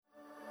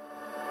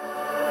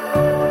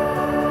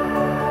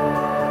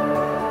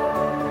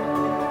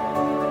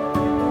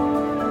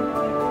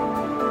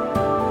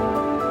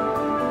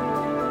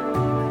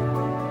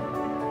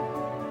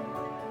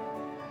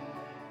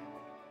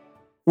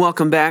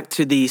Welcome back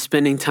to the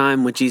Spending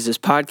Time with Jesus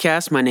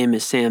podcast. My name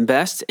is Sam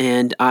Best,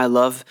 and I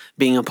love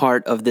being a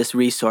part of this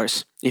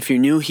resource. If you're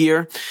new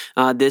here,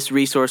 this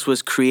resource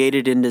was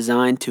created and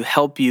designed to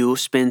help you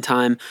spend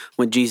time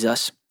with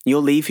Jesus.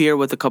 You'll leave here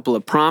with a couple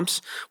of prompts,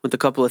 with a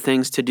couple of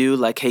things to do,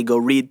 like, hey, go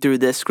read through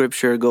this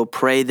scripture, go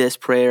pray this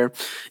prayer,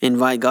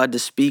 invite God to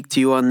speak to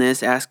you on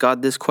this, ask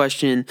God this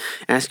question,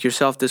 ask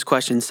yourself this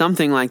question,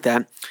 something like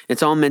that.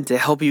 It's all meant to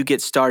help you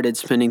get started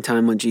spending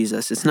time with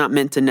Jesus. It's not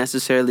meant to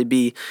necessarily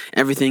be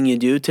everything you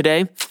do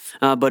today,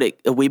 but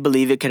we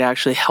believe it could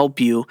actually help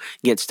you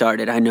get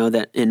started. I know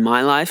that in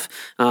my life,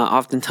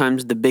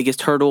 oftentimes the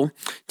biggest hurdle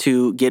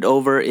to get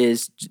over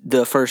is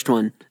the first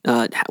one.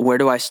 Where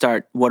do I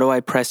start? What do I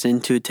press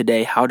into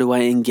today? How do I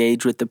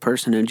engage with the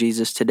person of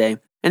Jesus today?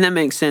 And that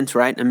makes sense,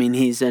 right? I mean,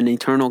 he's an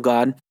eternal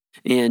God,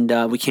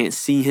 and we can't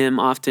see him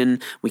often.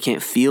 We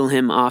can't feel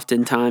him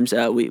oftentimes.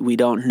 We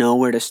don't know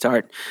where to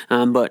start.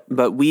 But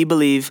we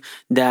believe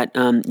that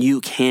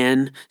you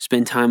can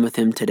spend time with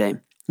him today.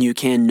 You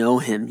can know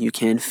him. You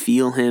can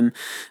feel him.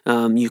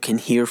 You can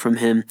hear from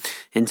him.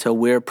 And so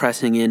we're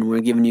pressing in.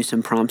 We're giving you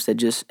some prompts that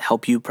just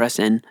help you press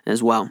in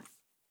as well.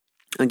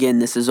 Again,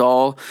 this is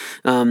all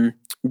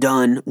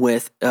done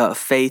with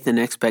faith and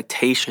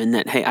expectation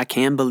that, hey, I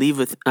can believe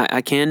this.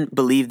 I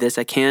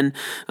can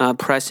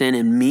press in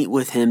and meet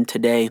with him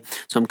today.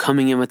 So I'm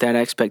coming in with that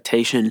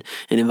expectation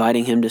and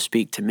inviting him to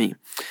speak to me.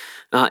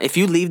 If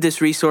you leave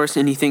this resource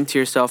and you think to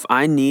yourself,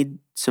 I need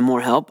some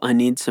more help, I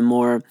need some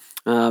more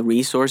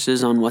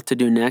resources on what to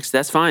do next,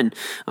 that's fine.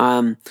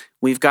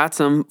 We've got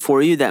some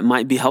for you that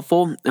might be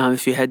helpful.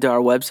 If you head to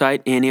our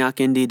website,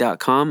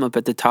 antiochnd.com, up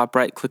at the top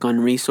right, click on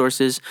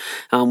resources.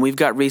 We've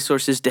got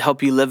resources to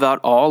help you live out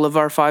all of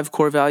our 5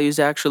 core values,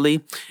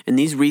 actually. And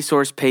these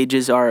resource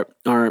pages are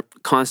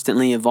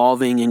constantly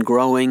evolving and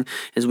growing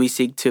as we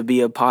seek to be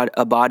a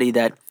body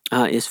that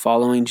is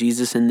following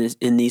Jesus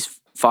in these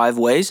 5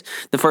 ways.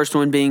 The first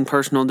one being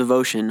personal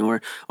devotion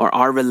or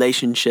our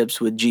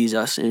relationships with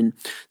Jesus. And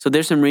so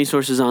there's some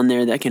resources on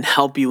there that can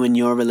help you in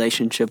your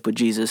relationship with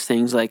Jesus.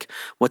 Things like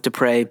what to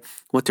pray,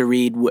 what to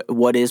read,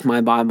 what is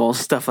my Bible,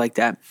 stuff like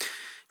that.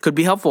 Could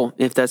be helpful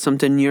if that's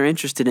something you're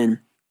interested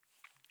in.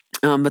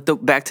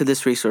 But back to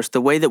this resource.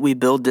 The way that we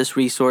build this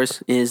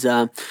resource is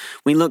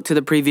we look to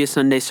the previous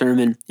Sunday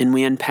sermon and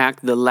we unpack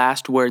the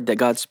last word that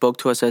God spoke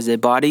to us as a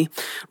body,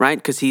 right?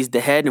 Because he's the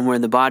head and we're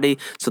the body.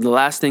 So the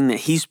last thing that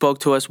he spoke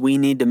to us, we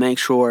need to make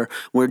sure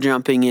we're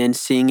jumping in,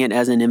 seeing it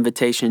as an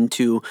invitation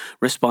to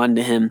respond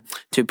to him,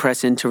 to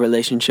press into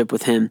relationship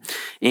with him.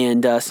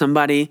 And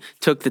somebody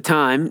took the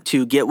time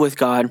to get with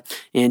God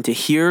and to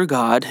hear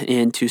God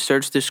and to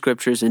search the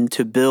scriptures and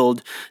to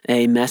build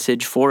a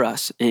message for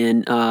us.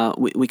 And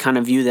we kind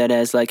of view that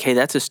as like, hey,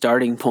 that's a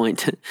starting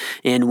point,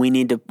 and we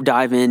need to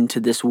dive into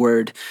this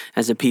word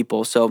as a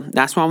people. So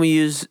that's why we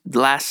use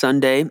last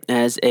Sunday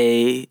as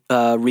a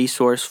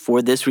resource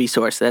for this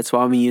resource. That's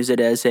why we use it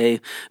as a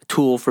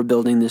tool for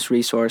building this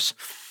resource.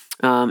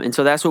 And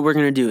so that's what we're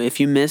going to do.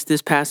 If you missed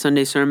this past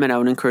Sunday sermon, I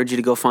would encourage you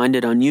to go find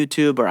it on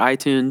YouTube or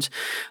iTunes,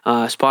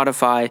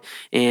 Spotify,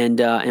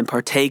 and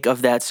partake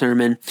of that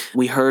sermon.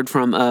 We heard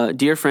from a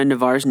dear friend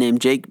of ours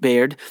named Jake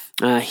Baird.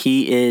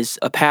 He is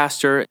a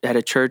pastor at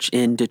a church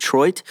in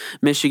Detroit,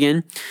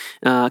 Michigan,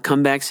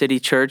 Comeback City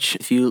Church.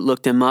 If you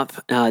look them up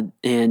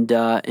and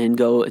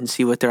go and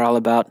see what they're all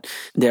about,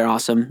 they're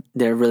awesome.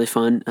 They're really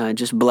fun.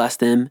 Just bless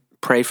them.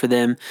 Pray for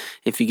them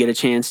if you get a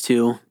chance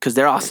to, because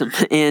they're awesome.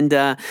 And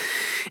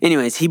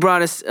anyways, he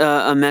brought us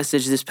a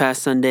message this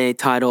past Sunday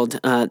titled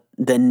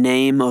The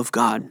Name of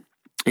God.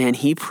 And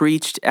he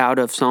preached out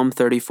of Psalm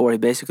 34. He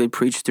basically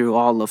preached through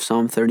all of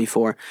Psalm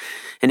 34.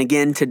 And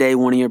again, today,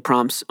 one of your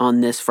prompts on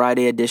this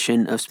Friday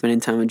edition of Spending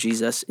Time with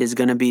Jesus is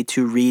going to be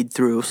to read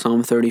through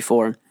Psalm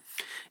 34.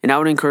 And I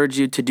would encourage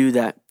you to do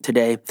that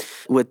today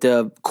with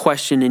the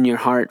question in your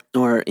heart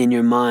or in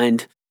your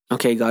mind,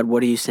 okay, God,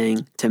 what are you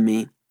saying to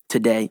me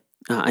today?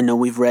 I know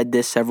we've read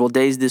this several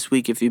days this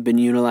week. If you've been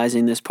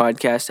utilizing this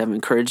podcast, I've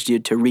encouraged you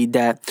to read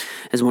that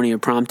as one of your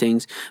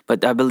promptings.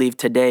 But I believe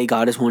today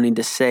God is wanting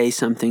to say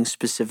something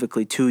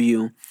specifically to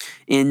you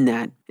in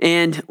that.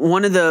 And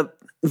one of the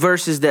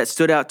verses that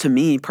stood out to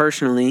me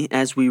personally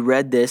as we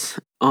read this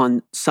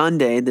on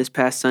Sunday, this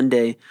past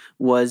Sunday,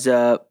 was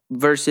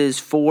verses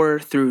 4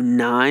 through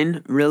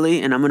 9,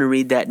 really. And I'm going to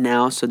read that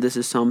now. So this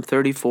is Psalm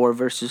 34,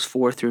 verses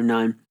 4 through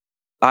 9.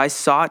 I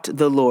sought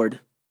the Lord,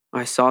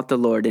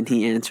 and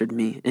he answered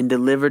me and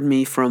delivered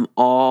me from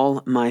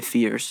all my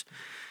fears.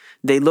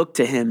 They looked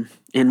to him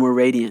and were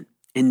radiant,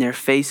 and their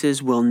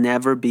faces will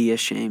never be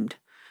ashamed.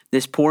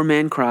 This poor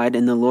man cried,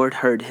 and the Lord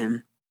heard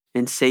him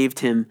and saved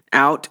him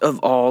out of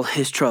all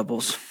his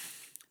troubles.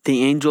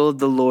 The angel of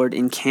the Lord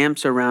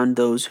encamps around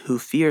those who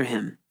fear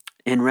him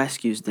and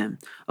rescues them.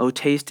 O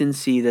taste and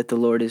see that the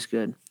Lord is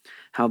good.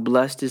 How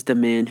blessed is the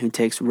man who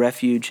takes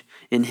refuge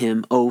in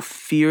him. O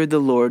fear the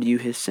Lord, you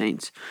his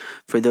saints.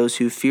 For those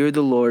who fear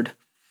the Lord,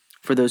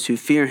 for those who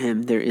fear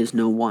him, there is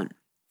no want.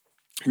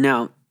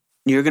 Now,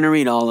 You're going to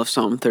read all of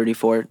Psalm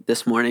 34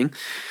 this morning.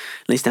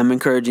 At least I'm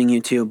encouraging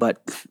you to.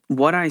 But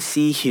what I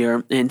see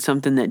here, and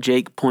something that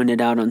Jake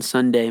pointed out on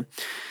Sunday,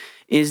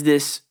 is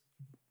this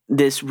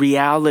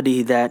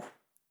reality that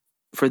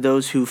for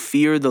those who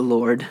fear the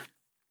Lord,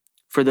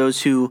 for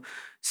those who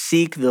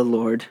seek the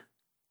Lord,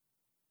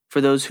 for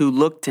those who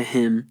look to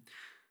him,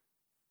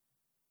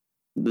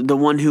 the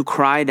one who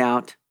cried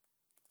out,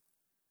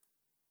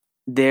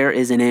 there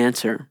is an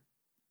answer.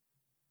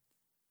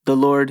 The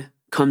Lord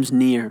comes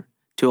near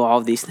to all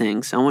of these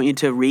things. I want you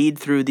to read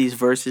through these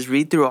verses,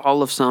 read through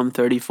all of Psalm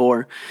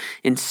 34,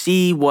 and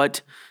see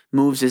what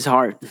moves his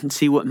heart, and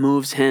see what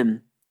moves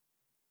him.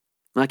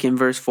 Like in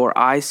verse 4,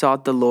 I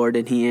sought the Lord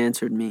and he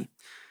answered me.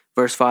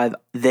 Verse 5,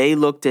 they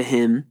looked to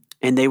him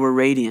and they were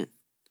radiant.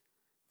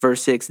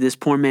 Verse 6, this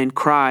poor man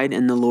cried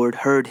and the Lord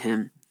heard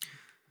him.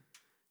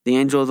 The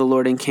angel of the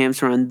Lord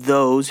encamps around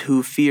those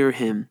who fear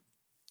him.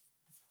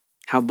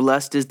 How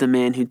blessed is the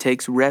man who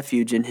takes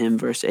refuge in him.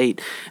 Verse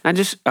 8.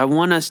 I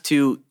want us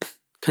to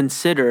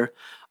consider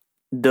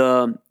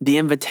the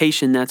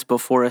invitation that's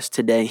before us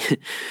today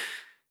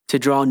to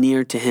draw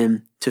near to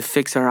him, to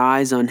fix our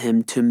eyes on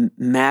him, to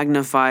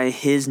magnify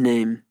his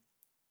name,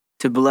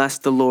 to bless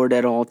the Lord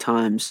at all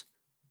times,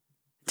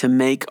 to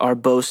make our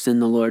boast in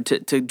the Lord,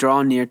 to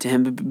draw near to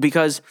him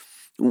because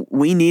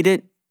we need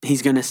it.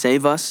 He's going to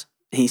save us.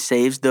 He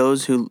saves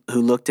those who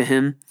look to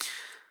him,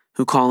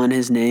 who call on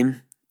his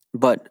name.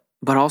 But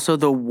also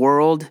the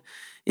world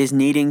is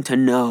needing to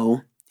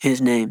know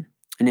his name.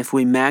 And if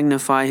we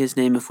magnify his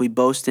name, if we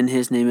boast in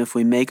his name, if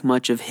we make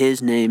much of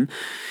his name,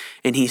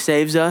 and he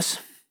saves us,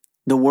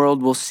 the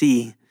world will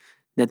see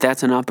that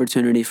that's an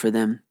opportunity for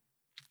them.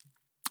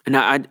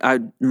 And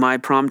my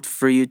prompt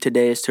for you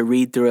today is to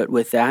read through it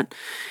with that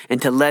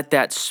and to let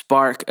that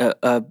spark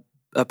a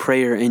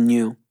prayer in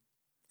you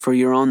for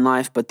your own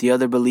life, but the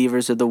other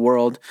believers of the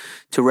world,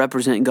 to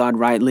represent God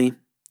rightly,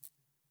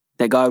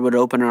 that God would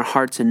open our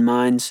hearts and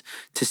minds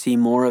to see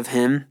more of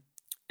him,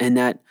 and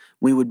that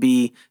we would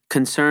be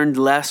concerned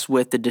less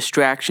with the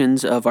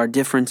distractions of our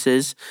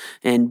differences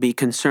and be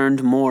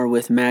concerned more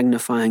with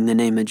magnifying the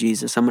name of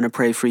Jesus. I'm going to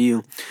pray for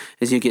you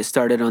as you get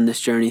started on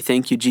this journey.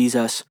 Thank you,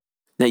 Jesus,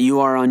 that you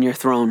are on your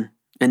throne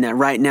and that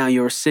right now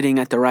you're sitting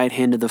at the right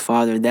hand of the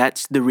Father.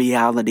 That's the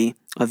reality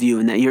of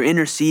you, and that you're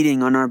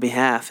interceding on our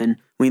behalf. And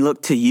we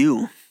look to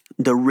you,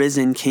 the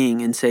risen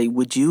King, and say,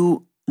 would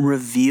you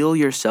reveal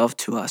yourself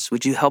to us?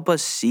 Would you help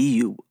us see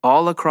you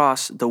all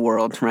across the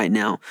world right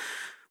now?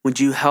 Would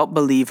you help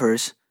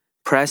believers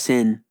press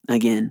in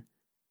again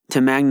to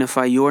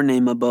magnify your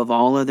name above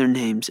all other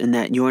names, and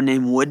that your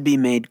name would be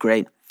made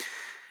great,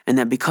 and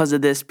that because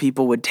of this,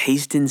 people would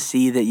taste and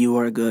see that you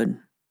are good,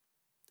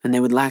 and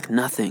they would lack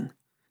nothing.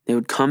 They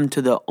would come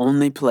to the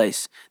only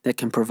place that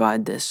can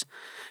provide this.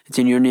 It's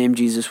in your name,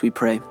 Jesus, we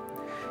pray.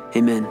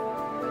 Amen.